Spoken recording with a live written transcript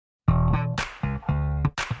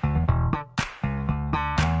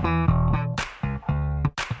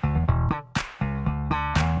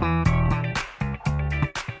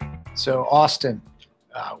So, Austin,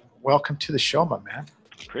 welcome to the show, my man.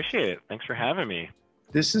 Appreciate it. Thanks for having me.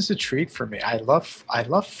 This is a treat for me. I love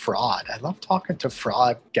fraud. I love talking to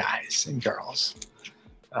fraud guys and girls.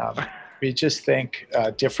 We just think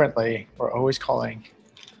differently. We're always calling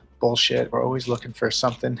bullshit. We're always looking for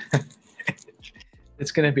something.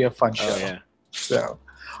 It's going to be a fun show. Oh, yeah. So,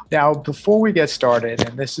 now before we get started,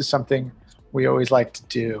 and this is something we always like to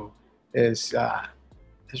do, is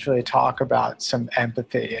really talk about some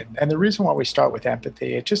empathy. And the reason why we start with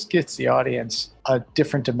empathy, it just gives the audience a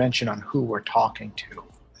different dimension on who we're talking to.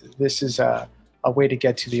 This is a way to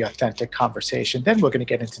get to the authentic conversation. Then we're going to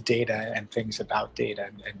get into data and things about data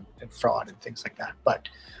and fraud and things like that. But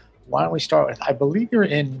why don't we start with, I believe you're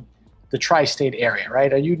in the tri-state area,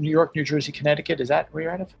 right? Are you New York, New Jersey, Connecticut? Is that where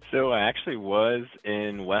you're at? So I actually was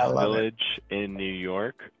in West Village in New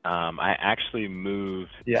York. I actually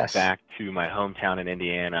moved back to my hometown in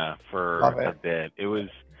Indiana for a bit. It was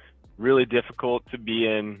really difficult to be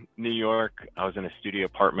in New York. I was in a studio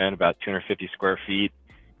apartment, about 250 square feet.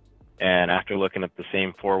 And after looking at the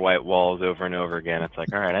same 4 white walls over and over again, it's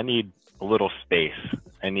like, all right, I need a little space.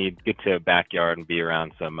 I need to get to a backyard and be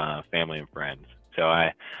around some family and friends. So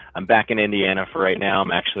I'm back in Indiana for right now.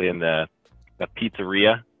 I'm actually in the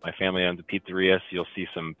pizzeria. My family owns a pizzeria, so you'll see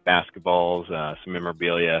some basketballs, some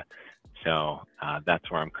memorabilia. So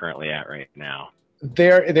that's where I'm currently at right now.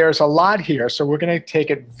 There's a lot here, so we're going to take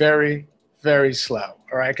it very, very slow,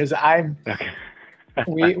 all right? Because I've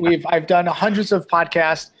done hundreds of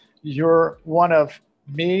podcasts. You're one of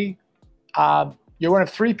me. You're one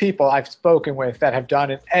of 3 people I've spoken with that have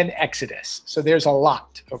done an exodus. So there's a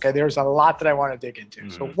lot, okay? There's a lot that I want to dig into.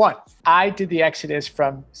 So one, I did the exodus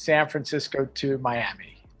from San Francisco to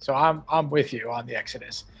Miami. So I'm with you on the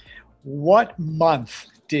exodus. What month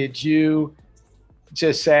did you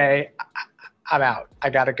just say, I'm out,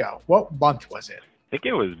 I gotta go? What month was it? I think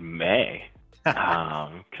it was May,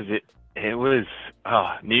 because it was,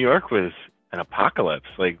 New York was an apocalypse.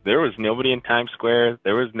 Like, there was nobody in Times Square.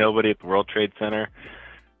 There was nobody at the World Trade Center.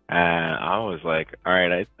 And I was like, all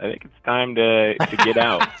right, I think it's time to get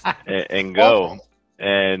out and go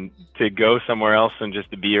and to go somewhere else and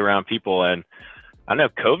just to be around people. And I don't know,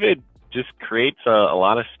 COVID just creates a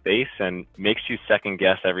lot of space and makes you second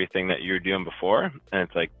guess everything that you were doing before. And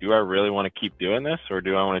it's like, do I really want to keep doing this, or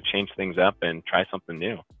do I want to change things up and try something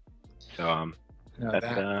new? So that's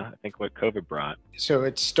I think what COVID brought. So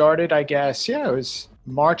it started, I guess, it was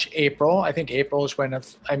March, April. I think April is when,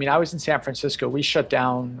 I was in San Francisco. We shut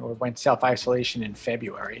down or went self-isolation in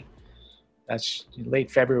February. That's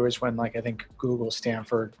late February is when, like, I think Google,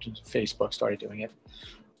 Stanford, Facebook started doing it.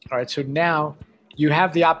 All right, so now you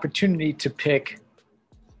have the opportunity to pick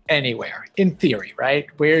anywhere, in theory, right?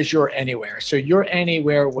 Where's your anywhere? So your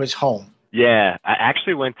anywhere was home. Yeah, I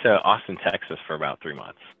actually went to Austin, Texas for about 3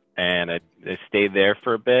 months. And I stayed there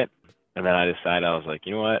for a bit, and then I decided, I was like,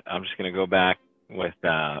 you know what, I'm just going to go back with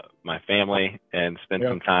my family and spend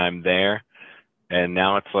some time there. And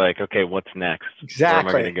now it's like, okay, what's next?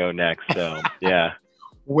 Exactly. Where am I going to go next? So, yeah.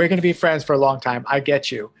 We're going to be friends for a long time. I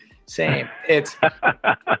get you. Same. It's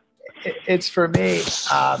for me,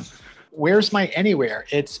 where's my anywhere?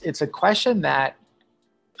 It's a question that,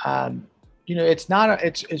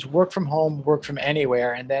 it's work from home, work from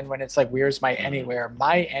anywhere. And then when it's like, where's my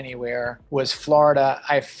anywhere was Florida.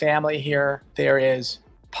 I have family here. There is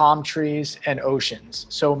palm trees and oceans.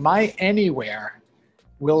 So my anywhere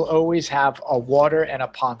will always have a water and a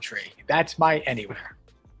palm tree. That's my anywhere.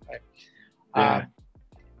 Right? Yeah.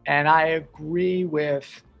 And I agree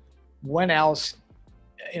with when else,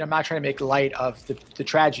 I'm not trying to make light of the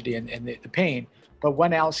tragedy and the pain, but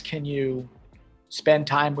when else can you spend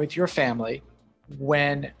time with your family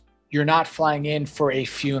when you're not flying in for a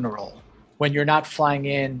funeral, when you're not flying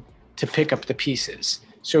in to pick up the pieces?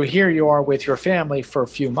 So here you are with your family for a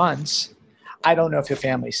few months. I don't know if your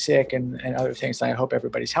family's sick and other things. I hope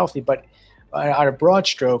everybody's healthy, but on a broad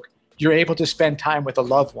stroke, you're able to spend time with a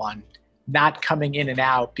loved one, not coming in and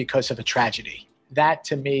out because of a tragedy. That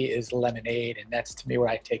to me is lemonade, and that's to me what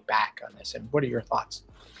I take back on this. And what are your thoughts?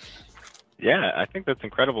 Yeah, I think that's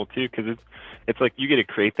incredible too, because it's like you get to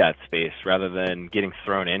create that space rather than getting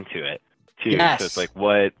thrown into it too. Yes. So it's like,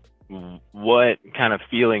 what kind of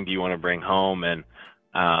feeling do you want to bring home? And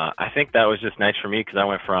I think that was just nice for me, because I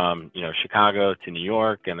went from Chicago to New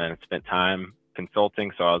York, and then spent time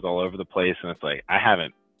consulting, so I was all over the place. And it's like, I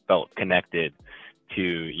haven't felt connected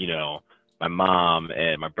to my mom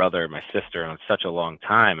and my brother and my sister in such a long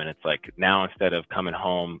time. And it's like, now instead of coming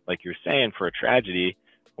home, like you're saying, for a tragedy,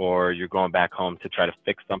 or you're going back home to try to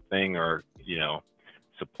fix something or,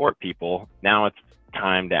 support people, now it's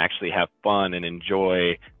time to actually have fun and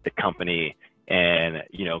enjoy the company and,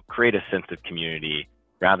 create a sense of community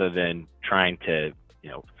rather than trying to,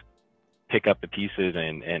 pick up the pieces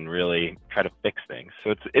and really try to fix things.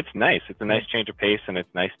 So it's nice. It's a nice change of pace, and it's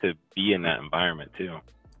nice to be in that environment too.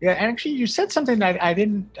 Yeah, and actually, you said something that I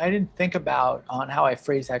didn't think about on how I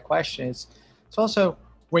phrased that question. It's also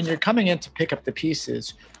when you're coming in to pick up the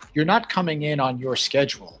pieces, you're not coming in on your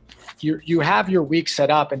schedule. You have your week set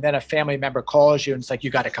up, and then a family member calls you and it's like, you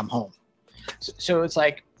got to come home. So it's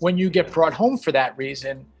like when you get brought home for that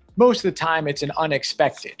reason, most of the time it's an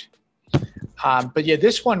unexpected. But yeah,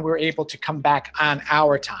 this one we're able to come back on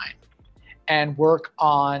our time and work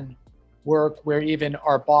on work where even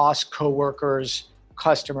our boss, coworkers,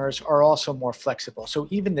 customers are also more flexible. So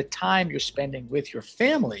even the time you're spending with your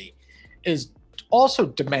family is also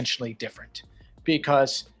dimensionally different,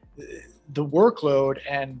 because the workload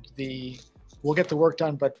and we'll get the work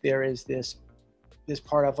done, but there is this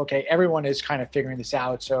part of, okay, everyone is kind of figuring this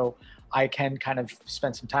out, so I can kind of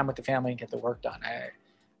spend some time with the family and get the work done.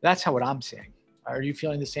 That's what I'm seeing. Are you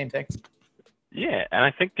feeling the same thing? Yeah, and I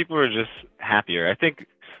think people are just happier. I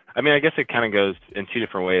guess it kind of goes in two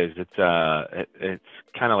different ways. It's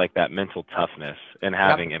kind of like that mental toughness and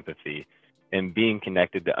having empathy and being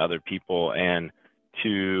connected to other people, and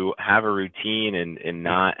to have a routine and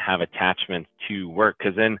not have attachments to work,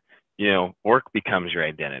 because then work becomes your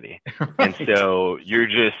identity. Right. And so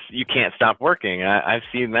you can't stop working. I've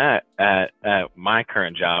seen that at my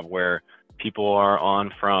current job, where people are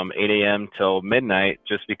on from 8 a.m. till midnight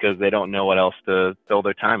just because they don't know what else to fill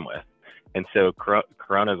their time with. And so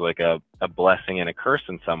Corona is like a blessing and a curse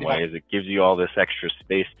in some ways. It gives you all this extra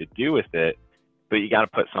space to do with it, but you got to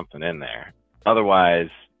put something in there. Otherwise,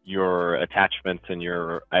 your attachments and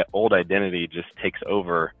your old identity just takes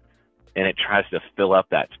over, and it tries to fill up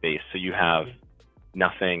that space, so you have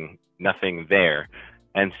nothing there.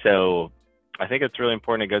 And so I think it's really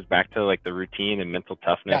important. It goes back to like the routine and mental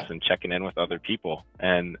toughness and checking in with other people,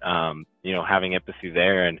 and having empathy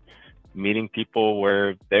there, and meeting people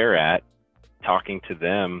where they're at, talking to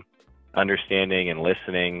them, understanding and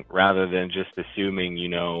listening, rather than just assuming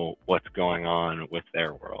what's going on with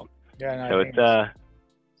their world. Yeah, so it's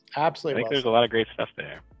absolutely. I think there's a lot of great stuff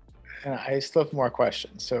there. And I still have more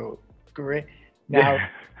questions. So great. Now,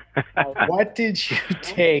 what did you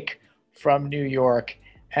take from New York,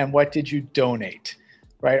 and what did you donate?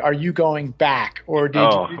 Right? Are you going back, or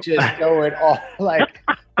did you just know it all?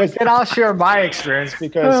 Because then I'll share my experience,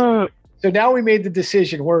 because so now we made the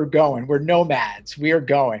decision. We're going. We're nomads. We are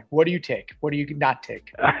going. What do you take? What do you not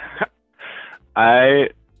take? I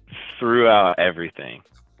threw out everything.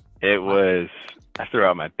 I threw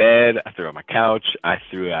out my bed. I threw out my couch. I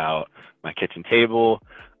threw out my kitchen table.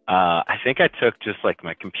 I think I took just like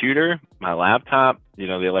my computer, my laptop, the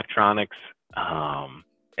electronics,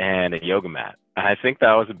 and a yoga mat. I think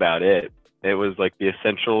that was about it. It was like the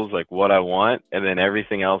essentials, like what I want, and then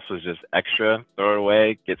everything else was just extra. Throw it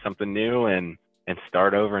away, get something new, and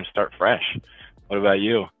start over and start fresh. What about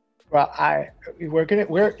you? Well,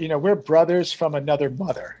 we're brothers from another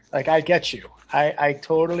mother. Like, I get you. I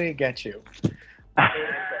totally get you.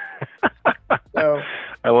 So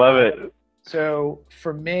I love it. So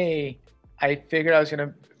for me, I figured I was going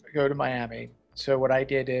to go to Miami. So what I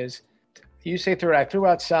did is, you say I threw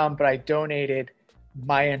out some, but I donated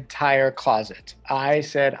my entire closet. I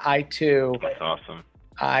said, That's awesome.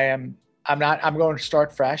 I'm going to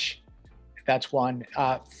start fresh. That's one.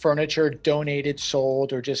 Furniture donated,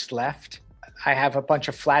 sold, or just left. I have a bunch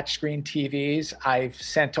of flat screen TVs I've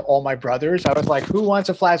sent to all my brothers. I was like, who wants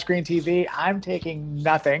a flat screen TV? I'm taking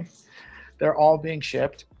nothing. They're all being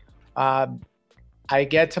shipped. I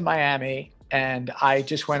get to Miami, and I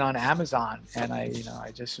just went on Amazon, and I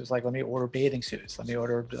just was like, let me order bathing suits. Let me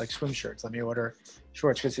order like swim shirts. Let me order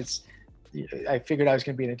shorts, because I figured I was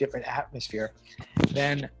going to be in a different atmosphere.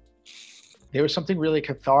 Then there was something really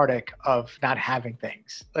cathartic of not having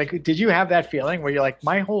things. Like, did you have that feeling where you're like,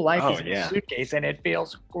 my whole life is in a suitcase and it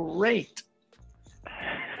feels great?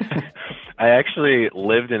 I actually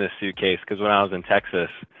lived in a suitcase, because when I was in Texas,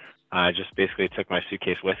 I just basically took my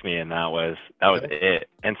suitcase with me, and that was it.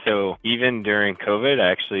 And so even during COVID,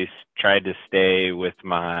 I actually tried to stay with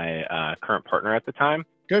my current partner at the time.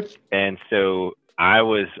 Good. And so I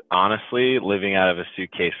was honestly living out of a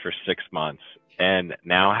suitcase for 6 months. And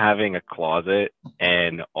now having a closet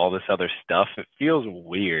and all this other stuff, it feels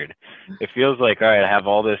weird. It feels like, all right, I have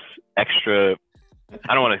all this extra,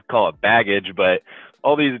 I don't want to call it baggage, but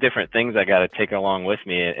all these different things I got to take along with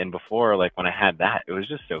me. And before, like when I had that, it was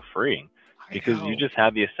just so freeing, because you just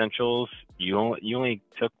had the essentials. You only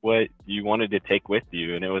took what you wanted to take with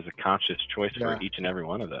you. And it was a conscious choice for each and every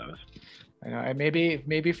one of those. I know, and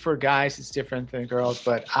maybe for guys it's different than girls,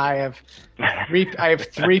 but I have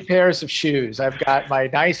three pairs of shoes. I've got my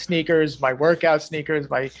nice sneakers, my workout sneakers,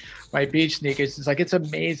 my beach sneakers. It's like, it's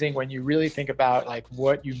amazing when you really think about like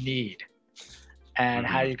what you need and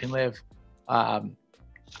how you can live.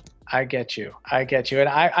 I get you. And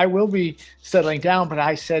I will be settling down, but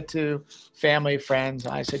I said to family, friends,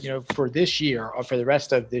 I said, for this year or for the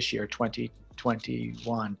rest of this year,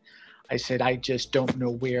 2021, I said, I just don't know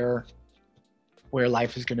where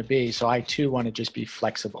life is going to be. So I too want to just be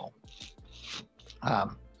flexible.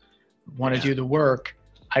 Want to do the work.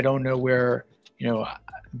 I don't know where,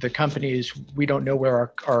 the company is, we don't know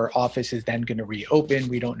where our office is then going to reopen.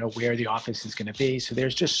 We don't know where the office is going to be. So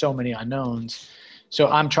there's just so many unknowns. So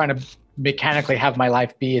I'm trying to mechanically have my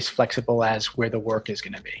life be as flexible as where the work is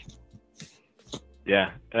going to be.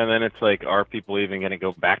 Yeah. And then it's like, are people even going to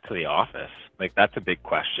go back to the office? Like, that's a big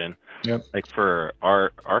question. Yep. Like for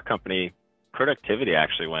our company, productivity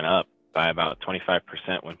actually went up by about 25%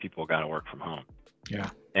 when people got to work from home. Yeah.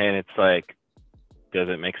 And it's like, does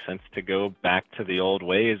it make sense to go back to the old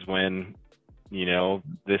ways when,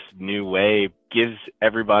 this new way gives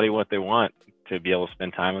everybody what they want, to be able to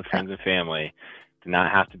spend time with friends and family, to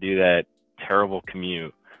not have to do that terrible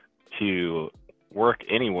commute, to work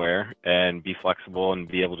anywhere and be flexible and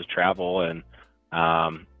be able to travel and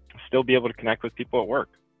still be able to connect with people at work.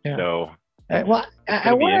 Yeah. So I want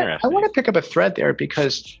to pick up a thread there,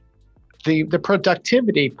 because the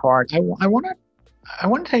productivity part, I want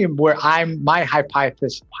to tell you where my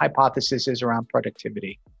hypothesis is around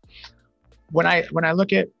productivity. When I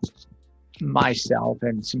look at myself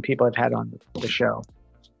and some people I've had on the show,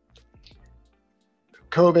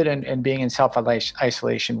 COVID and being in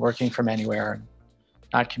self-isolation, working from anywhere, and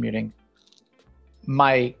not commuting,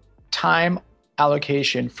 my time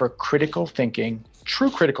allocation for critical thinking,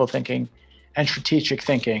 true critical thinking, and strategic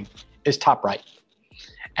thinking is top right.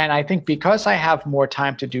 And I think because I have more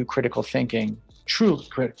time to do critical thinking,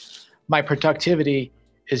 my productivity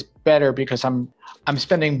is better because I'm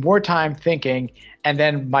spending more time thinking and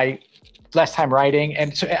then my less time writing.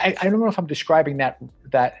 And so I don't know if I'm describing that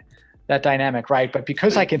dynamic right, but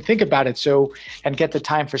because I can think about it and get the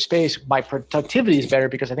time for space, my productivity is better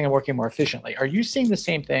because I think I'm working more efficiently. Are you seeing the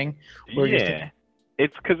same thing? Yeah.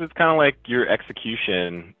 It's because it's kind of like your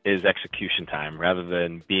execution is execution time rather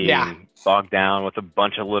than being bogged down with a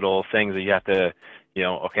bunch of little things that you have to,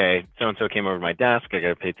 okay, so-and-so came over to my desk, I got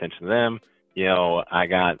to pay attention to them. I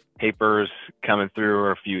got papers coming through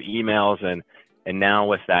or a few emails, and now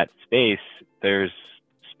with that space, there's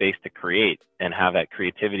space to create and have that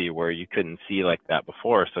creativity where you couldn't see like that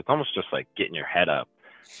before. So it's almost just like getting your head up.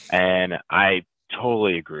 And I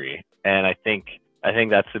totally agree. And I think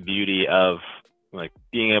that's the beauty of like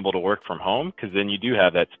being able to work from home, because then you do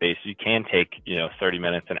have that space. You can take, 30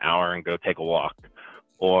 minutes, an hour and go take a walk,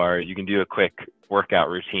 or you can do a quick workout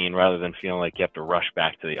routine rather than feeling like you have to rush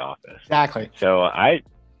back to the office. Exactly. So I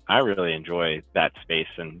really enjoy that space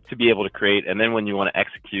and to be able to create. And then when you want to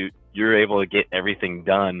execute, you're able to get everything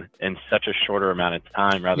done in such a shorter amount of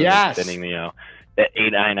time rather than spending, that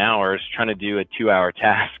 8-9 hours trying to do a 2-hour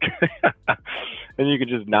task. And you can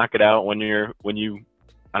just knock it out when you,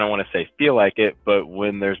 I don't want to say feel like it, but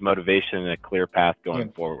when there's motivation and a clear path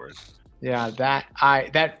going forward. Yeah,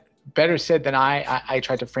 that better said than I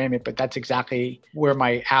tried to frame it, but that's exactly where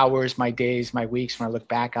my hours, my days, my weeks, when I look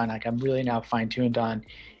back on, like I'm really now fine-tuned on,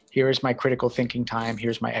 here's my critical thinking time,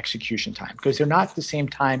 here's my execution time, because they're not the same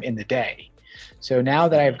time in the day. So now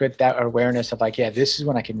that I've got that awareness of like, this is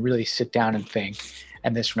when I can really sit down and think,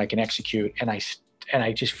 and this when I can execute, and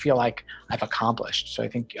I just feel like I've accomplished. So I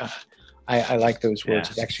think I like those words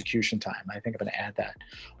of execution time. I think I'm going to add that.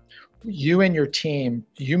 You and your team,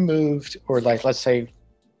 you moved, or like, let's say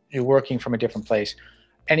you're working from a different place.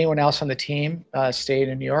 Anyone else on the team stayed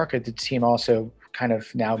in New York, or did the team also kind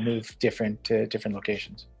of now move to different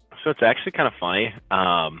locations? So it's actually kind of funny.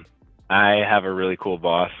 I have a really cool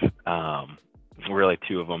boss, really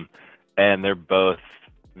two of them, and they're both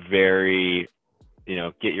very,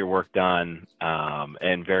 get your work done,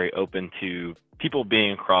 and very open to people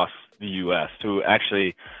being across the U.S. So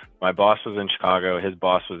actually, my boss was in Chicago, his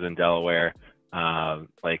boss was in Delaware.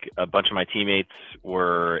 Like a bunch of my teammates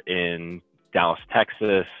were in Dallas,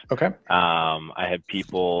 Texas. Okay. I had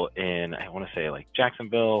people in, I want to say like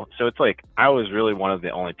Jacksonville. So it's like, I was really one of the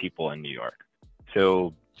only people in New York.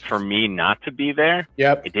 So for me not to be there,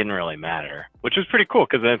 it didn't really matter, which was pretty cool.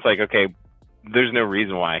 Cause then it's like, okay, there's no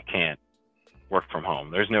reason why I can't work from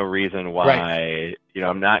home. There's no reason why,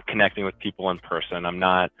 I'm not connecting with people in person. I'm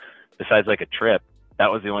not, besides like a trip,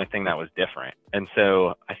 that was the only thing that was different. And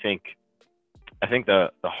so I think I think the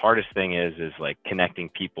hardest thing is like connecting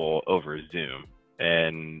people over Zoom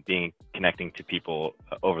and connecting to people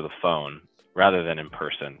over the phone rather than in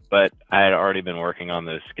person. But I had already been working on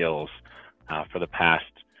those skills for the past,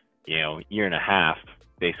 year and a half,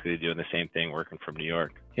 basically doing the same thing, working from New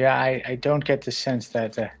York. Yeah, I don't get the sense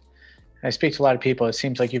that I speak to a lot of people. It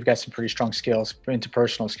seems like you've got some pretty strong skills,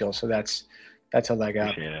 interpersonal skills. So that's a leg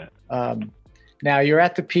up. Appreciate it. Now you're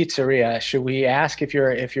at the pizzeria. Should we ask if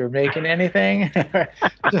you're making anything?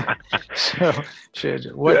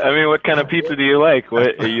 What kind of pizza do you like?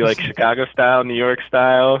 What are you like, Chicago style, New York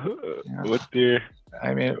style? What's your?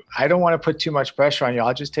 I mean, I don't want to put too much pressure on you.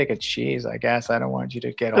 I'll just take a cheese, I guess. I don't want you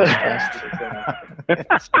to get all stressed.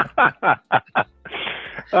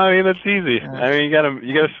 I mean, that's easy. I mean,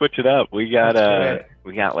 you gotta switch it up. We got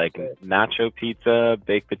like nacho pizza,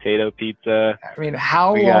 baked potato pizza. I mean,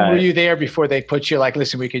 how long were you there before they put you like,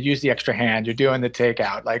 listen, we could use the extra hand. You're doing the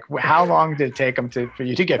takeout. Like, how long did it take them for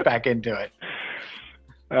you to get back into it?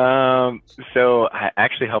 So I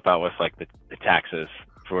actually help out with like the taxes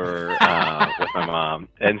for with my mom,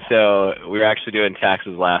 and so we were actually doing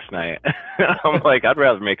taxes last night. I'm like, I'd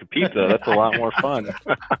rather make a pizza. That's a lot more fun.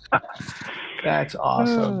 That's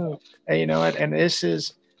awesome. And you know what? And this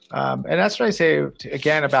is, and that's what I say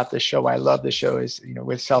again about this show. I love the show is,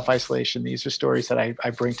 with self-isolation, these are stories that I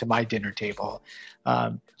bring to my dinner table.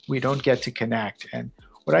 We don't get to connect. And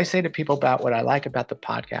what I say to people about what I like about the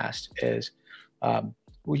podcast is,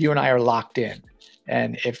 you and I are locked in.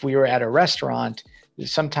 And if we were at a restaurant,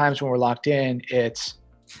 sometimes when we're locked in, it's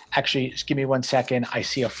actually, just give me 1 second, I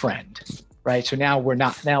see a friend. Right. So now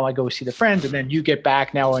I go see the friend, and then you get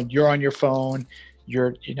back now and you're on your phone,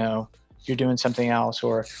 you're doing something else,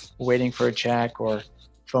 or waiting for a check or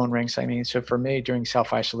phone rings. I mean, so for me during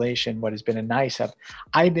self-isolation, what has been a nice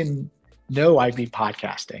I didn't know I'd be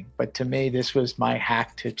podcasting, but to me, this was my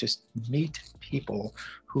hack to just meet people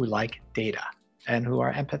who like data and who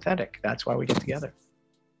are empathetic. That's why we get together.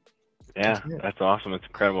 Yeah, that's awesome. It's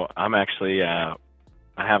incredible. I'm actually, I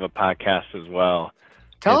have a podcast as well.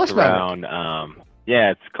 Tell us about it.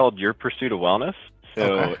 Yeah, it's called Your Pursuit of Wellness.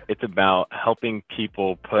 So It's about helping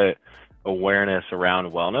people put awareness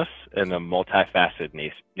around wellness and the multifaceted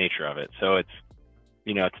nature of it. So it's,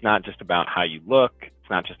 it's not just about how you look. It's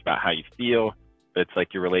not just about how you feel, but it's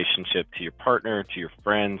like your relationship to your partner, to your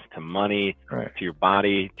friends, to money, to your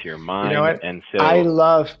body, to your mind. You know what? And so I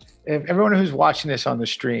love everyone who's watching this on the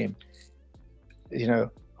stream.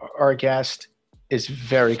 Our guest is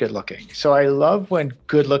very good looking. So I love when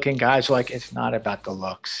good looking guys are like, it's not about the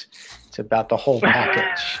looks. It's about the whole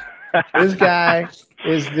package. This guy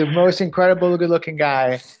is the most incredible good looking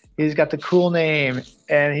guy. He's got the cool name,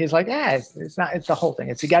 and he's like, it's not, it's the whole thing.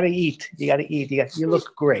 It's, you got to eat. You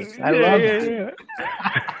look great. I love that.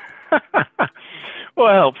 Yeah. Well,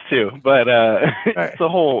 it helps too, but it's the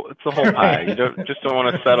whole pie. You don't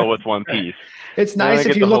want to settle with one piece. It's nice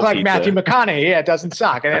if you look like Matthew McConaughey. Yeah, it doesn't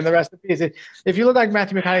suck. And then the rest of the piece, if you look like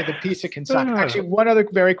Matthew McConaughey, the pizza can suck. Actually, one other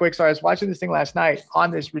very quick story. I was watching this thing last night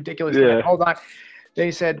on this ridiculous thing. Hold on.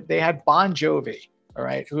 They said they had Bon Jovi, all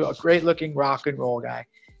right, who a great looking rock and roll guy.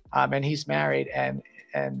 And he's married, and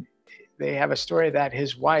they have a story that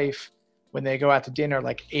his wife, when they go out to dinner,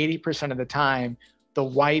 like 80% of the time, the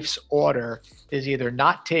wife's order is either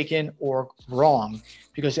not taken or wrong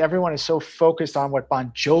because everyone is so focused on what Bon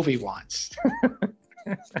Jovi wants.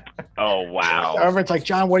 Oh, wow. Everyone's like,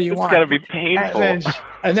 John, what do you want? It's got to be painful.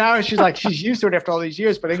 And now she's like, she's used to it after all these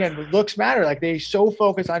years. But again, looks matter. Like, they so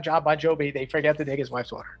focused on John Bon Jovi, they forget to take his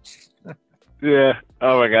wife's order. Yeah.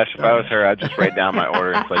 Oh my gosh. If I was her, I'd just write down my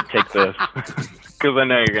order. It's like, take this. Because I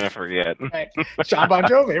know you're going to forget. Right. John Bon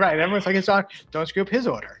Jovi, right. Everyone's like, it's on, don't screw up his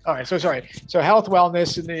order. All right. So sorry. So health,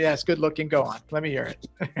 wellness, and yes, good looking. Go on. Let me hear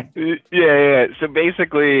it. Yeah. So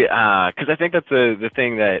basically, because I think that's the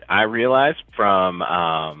thing that I realized from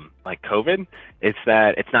like COVID, it's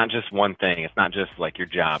that it's not just one thing. It's not just like your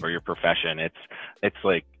job or your profession. It's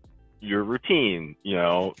like your routine,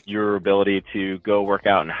 your ability to go work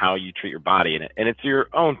out and how you treat your body. And it's your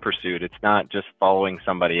own pursuit. It's not just following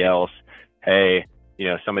somebody else. Hey,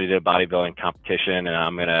 somebody did a bodybuilding competition and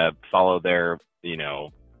I'm going to follow their,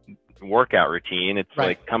 workout routine. It's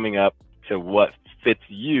like coming up to what fits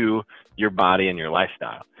you, your body, and your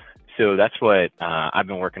lifestyle. So that's what I've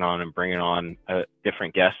been working on and bringing on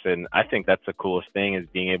different guests. And I think that's the coolest thing is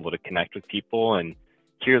being able to connect with people and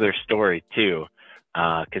hear their story too.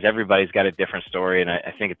 Because everybody's got a different story. And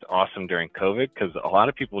I think it's awesome during COVID because a lot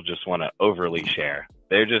of people just want to overly share.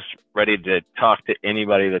 They're just ready to talk to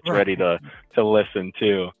anybody that's ready to listen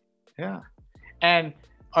too. Yeah. And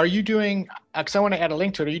are you doing, because I want to add a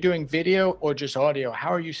link to it, are you doing video or just audio?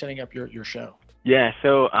 How are you setting up your show? Yeah,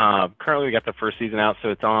 so currently we got the first season out, so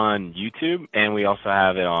it's on YouTube, and we also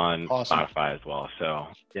have it on Spotify as well. So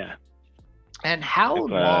yeah. And how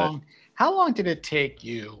long did it take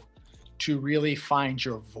you to really find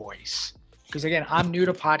your voice? Because again, I'm new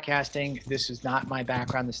to podcasting. This is not my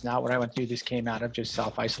background. This is not what I went through. This came out of just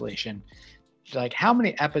self-isolation. Like, how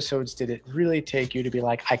many episodes did it really take you to be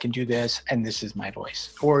like, I can do this and this is my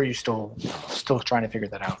voice? Or are you still trying to figure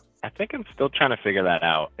that out? I think I'm still trying to figure that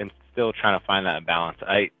out and still trying to find that balance.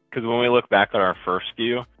 Because when we look back at our first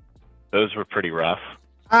few, those were pretty rough.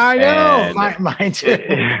 I know, mine too.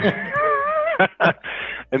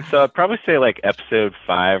 And so I'd probably say like episode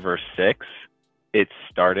 5 or 6,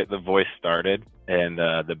 the voice started and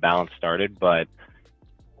the balance started, but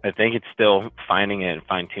I think it's still finding it and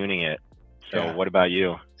fine tuning it. So What about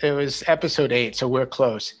you? It was episode 8, so we're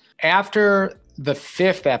close. After the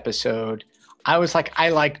 5th episode, I was like, I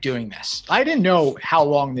like doing this. I didn't know how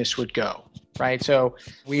long this would go, right? So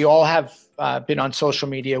we all have been on social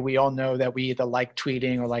media. We all know that we either like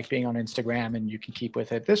tweeting or like being on Instagram, and you can keep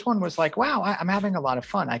with it. This one was like, wow, I'm having a lot of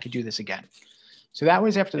fun. I could do this again. So that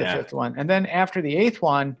was after the 5th one. And then after the 8th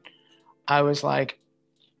one, I was like,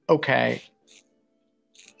 okay,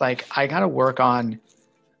 like I got to work on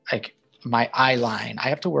like my eye line. I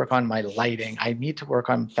have to work on my lighting. I need to work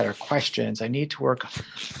on better questions. I need to work,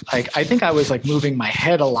 like, I think I was like moving my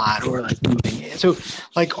head a lot or like moving it. So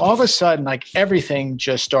like all of a sudden, like everything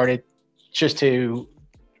just started just to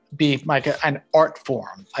be like an art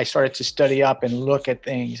form. I started to study up and look at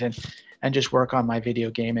things and just work on my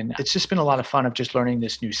video game. And it's just been a lot of fun of just learning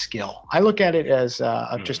this new skill. I look at it as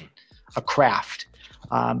just a craft.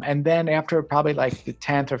 And then after probably like the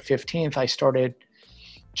 10th or 15th, I started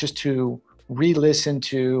just to re-listen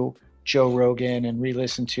to Joe Rogan and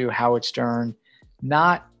re-listen to Howard Stern,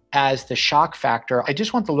 not as the shock factor. I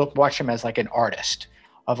just want to watch them as like an artist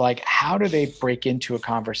of like, how do they break into a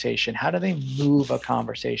conversation? How do they move a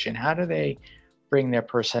conversation? How do they bring their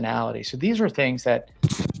personality? So these are things that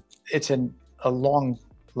it's a long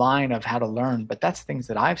line of how to learn, but that's things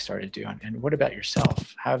that I've started doing. And what about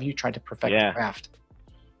yourself? How have you tried to perfect the craft?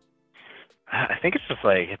 I think it's just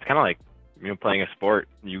like, it's kind of like, playing a sport.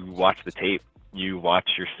 You watch the tape, you watch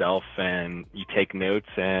yourself, and you take notes.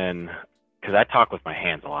 And because I talk with my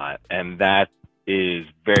hands a lot, and that is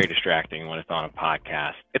very distracting when it's on a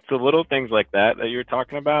podcast. It's the little things like that you're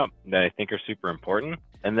talking about that I think are super important.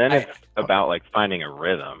 And then it's about like finding a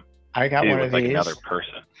rhythm. I got one of these. Like another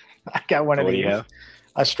person. I got one of these.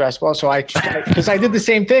 A stress ball. So because I did the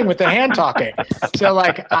same thing with the hand talking. So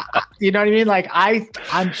like, you know what I mean? Like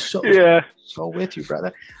I'm so with you,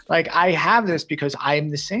 brother. Like I have this because I'm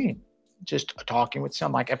the same, just talking with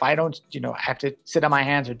some, like if I don't, have to sit on my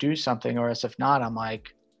hands or do something, or as if not, I'm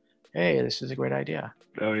like, hey, this is a great idea.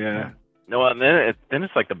 Oh yeah. No, and then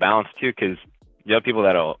it's like the balance too, because you have people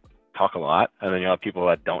that'll talk a lot, and then you have people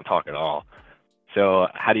that don't talk at all. So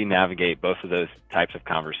how do you navigate both of those types of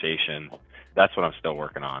conversation? That's what I'm still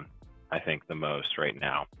working on, I think, the most right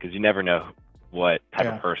now, because you never know what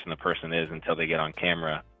type of person the person is until they get on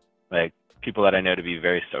camera. Like people that I know to be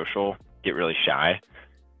very social get really shy,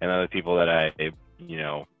 and other people that I,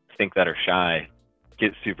 think that are shy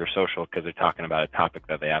get super social because they're talking about a topic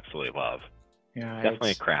that they absolutely love. Yeah,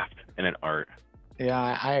 definitely a craft and an art.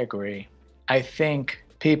 Yeah, I agree. I think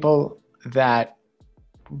people that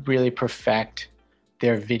really perfect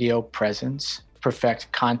their video presence,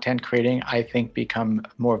 perfect content creating, I think become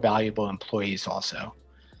more valuable employees also,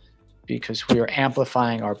 because we are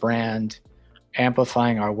amplifying our brand,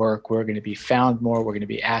 amplifying our work. We're going to be found more. We're going to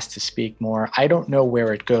be asked to speak more. I don't know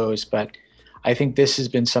where it goes, but I think this has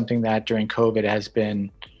been something that during COVID has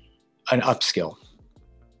been an upskill.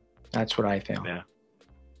 That's what I think. Yeah.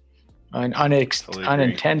 An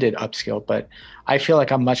unintended upskill, but I feel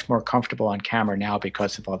like I'm much more comfortable on camera now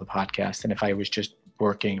because of all the podcasts than if I was just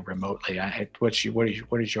working remotely. What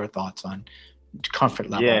is your thoughts on comfort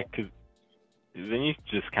level? Yeah, because then you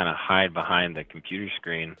just kind of hide behind the computer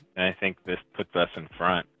screen, and I think this puts us in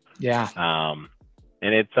front. Yeah.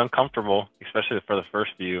 And it's uncomfortable, especially for the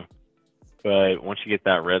first few. But once you get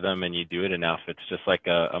that rhythm and you do it enough, it's just like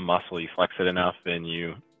a muscle. You flex it enough and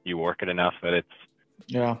you work it enough that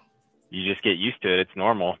you just get used to it. It's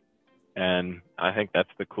normal. And I think that's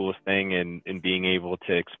the coolest thing in being able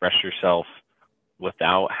to express yourself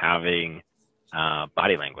without having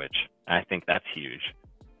body language. I think that's huge,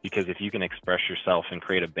 because if you can express yourself and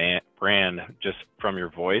create a brand just from your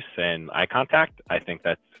voice and eye contact, I think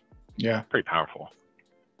that's pretty powerful.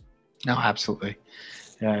 No, absolutely.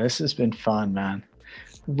 Yeah, this has been fun, man.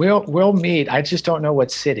 We'll meet. I just don't know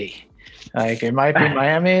what city. Like it might be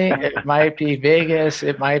Miami, it might be Vegas,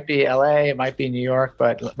 it might be LA, it might be New York,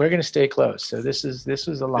 but we're going to stay close. So this was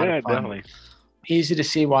a lot of fun. Definitely. Easy to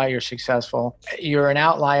see why you're successful. You're an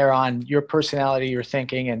outlier on your personality, your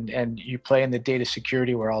thinking, and you play in the data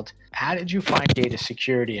security world. How did you find data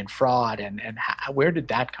security and fraud, and where did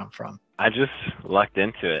that come from? I just lucked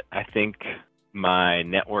into it. I think my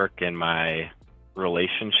network and my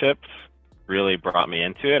relationships really brought me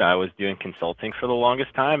into it. I was doing consulting for the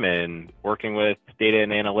longest time and working with data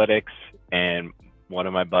and analytics, and one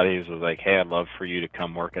of my buddies was like, hey, I'd love for you to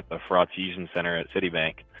come work at the Fraud Fusion Center at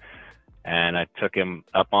Citibank. And I took him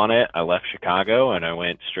up on it. I left Chicago and I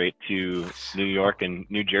went straight to New York and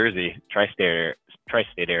New Jersey, tri-state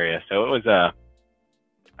area. So it was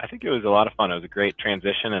I think it was a lot of fun. It was a great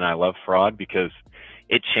transition, and I love fraud because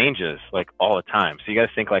it changes like all the time. So you got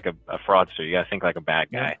to think like a fraudster. You got to think like a bad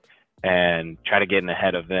guy, and try to get in the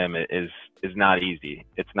head of them is not easy.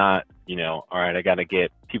 It's not, all right, I got to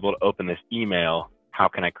get people to open this email. How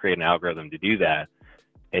can I create an algorithm to do that?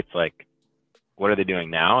 It's like, what are they doing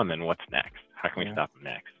now? And then what's next? How can we stop them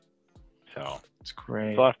next? So it's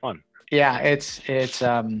great. It's a lot of fun. Yeah. It's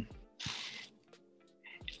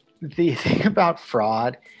the thing about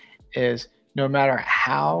fraud is no matter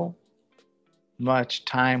how much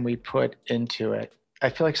time we put into it, I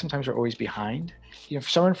feel like sometimes we're always behind. For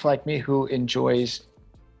someone like me who enjoys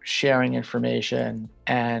sharing information,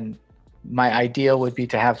 and my ideal would be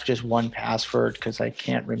to have just one password because I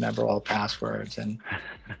can't remember all passwords. And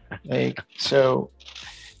we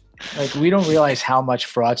don't realize how much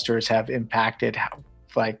fraudsters have impacted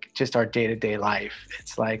just our day-to-day life.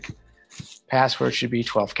 It's like password should be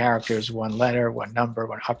 12 characters, one letter, one number,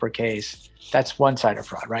 one uppercase. That's one side of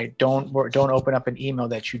fraud, right? Don't open up an email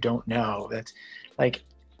that you don't know. That's like,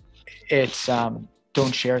 it's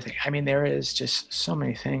don't share things. I mean, there is just so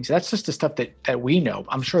many things. That's just the stuff that we know.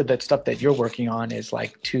 I'm sure that stuff that you're working on is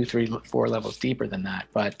like 2, 3, 4 levels deeper than that.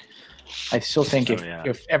 But I still think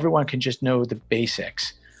if everyone can just know the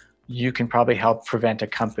basics, you can probably help prevent a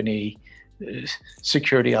company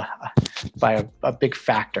security by a big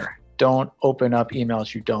factor. Don't open up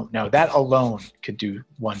emails you don't know. That alone could do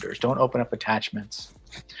wonders. Don't open up attachments.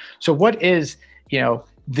 So what is,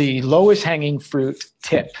 the lowest hanging fruit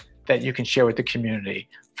tip that you can share with the community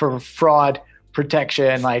for fraud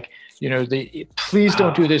protection? Like, please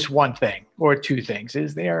don't do this one thing or two things.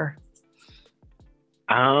 Is there?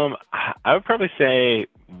 I would probably say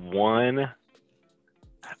one,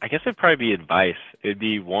 I guess it'd probably be advice. It'd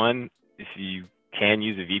be one, if you can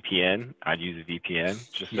use a VPN, I'd use a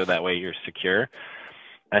VPN just so that way you're secure.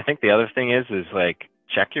 And I think the other thing is like,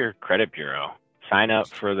 check your credit bureau, sign up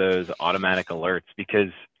for those automatic alerts,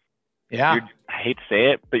 because I hate to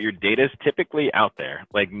say it, but your data is typically out there.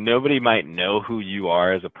 Like, nobody might know who you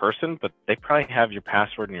are as a person, but they probably have your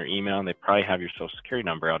password and your email, and they probably have your social security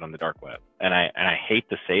number out on the dark web. And I hate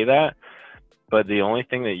to say that, but the only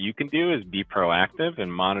thing that you can do is be proactive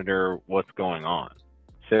and monitor what's going on.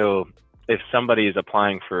 So if somebody is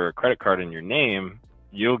applying for a credit card in your name,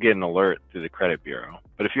 you'll get an alert through the credit bureau.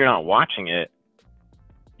 But if you're not watching it,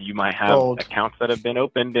 you might have accounts that have been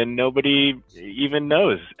opened and nobody even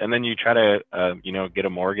knows. And then you try to, get a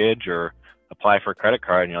mortgage or apply for a credit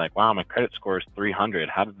card, and you're like, wow, my credit score is 300.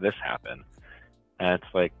 How did this happen? And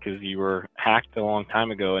it's like, because you were hacked a long time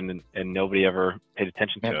ago and nobody ever paid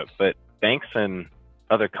attention to it. But banks and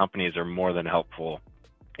other companies are more than helpful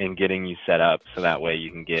in getting you set up so that way you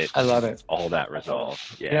can get all that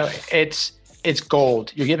resolved. Yeah. It's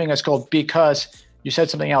gold. You're giving us gold because you said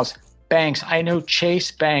something else. Banks, I know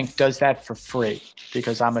Chase Bank does that for free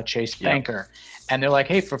because I'm a Chase banker. And they're like,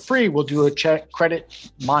 hey, for free, we'll do a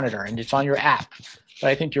credit monitor, and it's on your app. But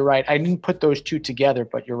I think you're right. I didn't put those two together,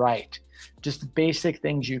 but you're right. Just the basic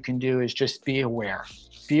things you can do is just be aware.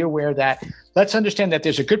 Be aware that, let's understand that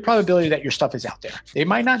there's a good probability that your stuff is out there. They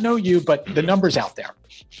might not know you, but the number's out there.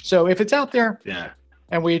 So if it's out there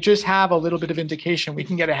and we just have a little bit of indication, we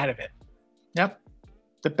can get ahead of it. Yep.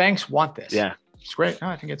 The banks want this. Yeah. It's great. No,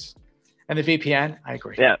 I think it's, and the VPN, I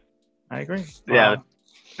agree. Yeah. I agree. Yeah.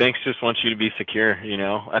 Banks just want you to be secure,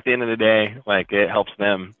 at the end of the day, like, it helps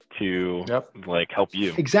them to help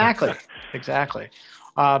you. Exactly. Exactly.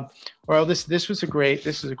 Well, this was a great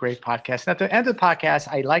podcast. And at the end of the podcast,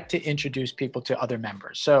 I like to introduce people to other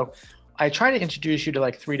members. So I try to introduce you to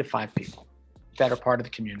like 3 to 5 people that are part of the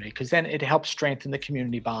community, because then it helps strengthen the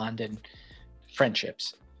community bond and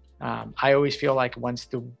friendships. I always feel like once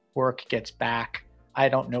the work gets back, I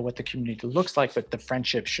don't know what the community looks like, but the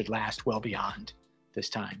friendship should last well beyond this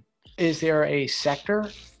time. Is there a sector?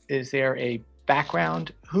 Is there a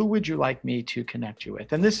background, who would you like me to connect you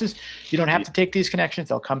with? And this is, you don't have to take these connections.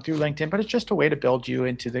 They'll come through LinkedIn, but it's just a way to build you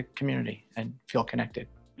into the community and feel connected.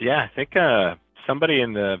 Yeah, I think somebody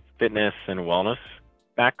in the fitness and wellness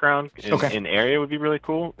background in area would be really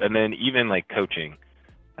cool. And then even like coaching.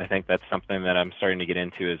 I think that's something that I'm starting to get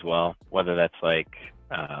into as well, whether that's like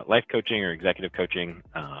life coaching or executive coaching.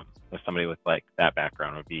 With somebody with like that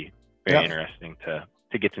background would be very interesting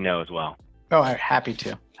to get to know as well. Oh, happy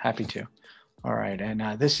to. All right.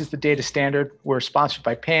 And this is the Data Standard. We're sponsored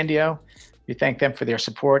by Pandio. We thank them for their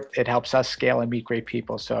support. It helps us scale and meet great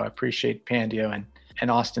people. So I appreciate Pandio.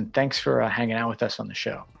 And Austin, thanks for hanging out with us on the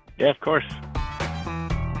show. Yeah, of course.